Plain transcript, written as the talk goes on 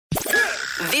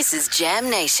This is Jam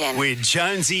Nation. With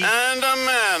Jonesy and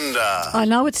Amanda. I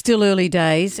know it's still early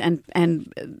days and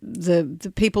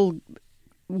the people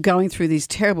going through this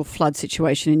terrible flood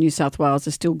situation in New South Wales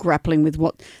are still grappling with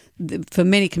what, for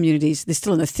many communities, they're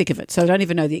still in the thick of it. So I don't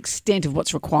even know the extent of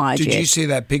what's required yet. Did you see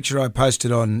that picture I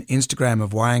posted on Instagram of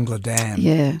Wangla Dam?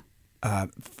 Yeah.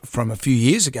 From a few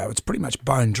years ago. It's pretty much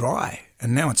bone dry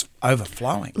and now it's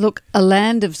overflowing. Look, a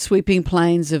land of sweeping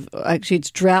plains of, actually it's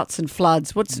droughts and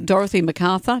floods. What's Dorothy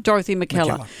MacArthur? Dorothy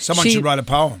McKellar. Someone should write a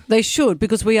poem. They should,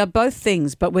 because we are both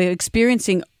things, but we're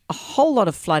experiencing a whole lot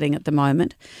of flooding at the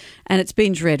moment and it's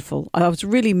been dreadful. I was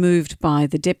really moved by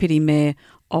the Deputy Mayor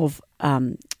of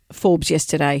Forbes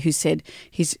yesterday, who said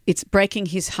it's breaking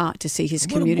his heart to see his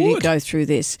community go through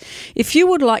this. If you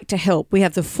would like to help, we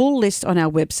have the full list on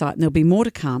our website and there'll be more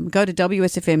to come. Go to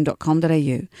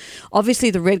wsfm.com.au.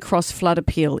 Obviously, the Red Cross flood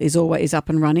appeal is always up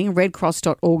and running,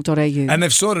 redcross.org.au. And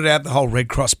they've sorted out the whole Red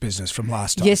Cross business from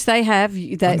last time. Yes, they have.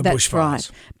 That's right.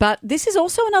 bushfires. But this is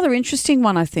also another interesting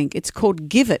one, I think. It's called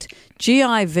Give It,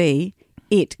 G-I-V,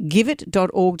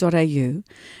 giveit.org.au,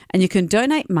 and you can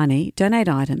donate money, donate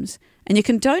items, and you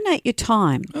can donate your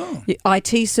time. Your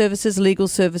IT services, legal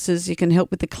services, you can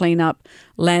help with the cleanup,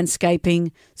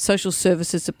 landscaping, social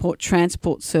services support,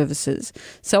 transport services.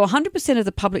 So 100% of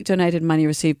the public donated money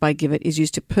received by Give It is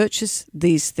used to purchase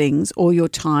these things or your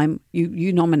time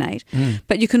you nominate.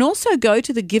 But you can also go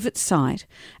to the Give It site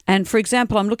and, for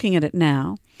example, I'm looking at it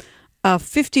now, a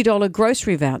 $50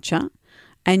 grocery voucher,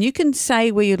 and you can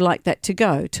say where you'd like that to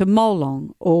go, to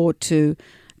Molong or to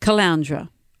Caloundra.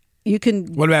 You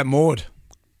can. What about Maud?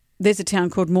 There's a town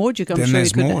called Maud. I'm sure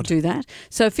you could do that.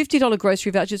 So $50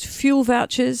 grocery vouchers, fuel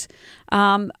vouchers,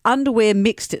 underwear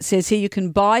mixed. It says here you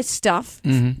can buy stuff.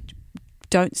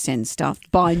 Don't send stuff.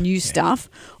 Buy new stuff,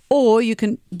 or you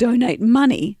can donate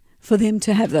money for them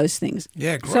to have those things.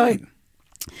 Yeah, great. So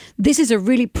this is a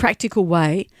really practical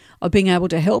way of being able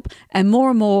to help, and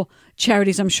more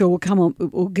charities, I'm sure,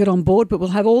 will get on board. But we'll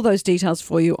have all those details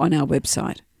for you on our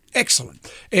website. Excellent.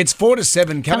 It's 4 to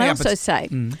 7 coming up. Can I also say,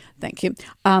 thank you,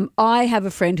 I have a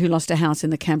friend who lost a house in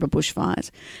the Canberra bushfires,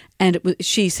 and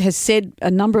she has said a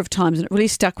number of times, and it really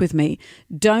stuck with me,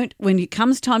 when it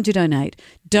comes time to donate,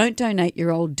 don't donate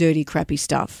your old dirty, crappy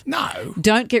stuff. No.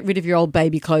 Don't get rid of your old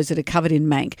baby clothes that are covered in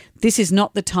mank. This is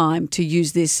not the time to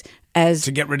use this as...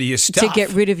 To get rid of your stuff. To get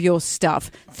rid of your stuff.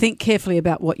 Think carefully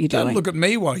about what you're doing. Don't look at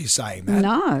me while you're saying that.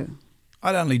 No.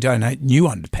 I'd only donate new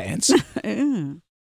underpants.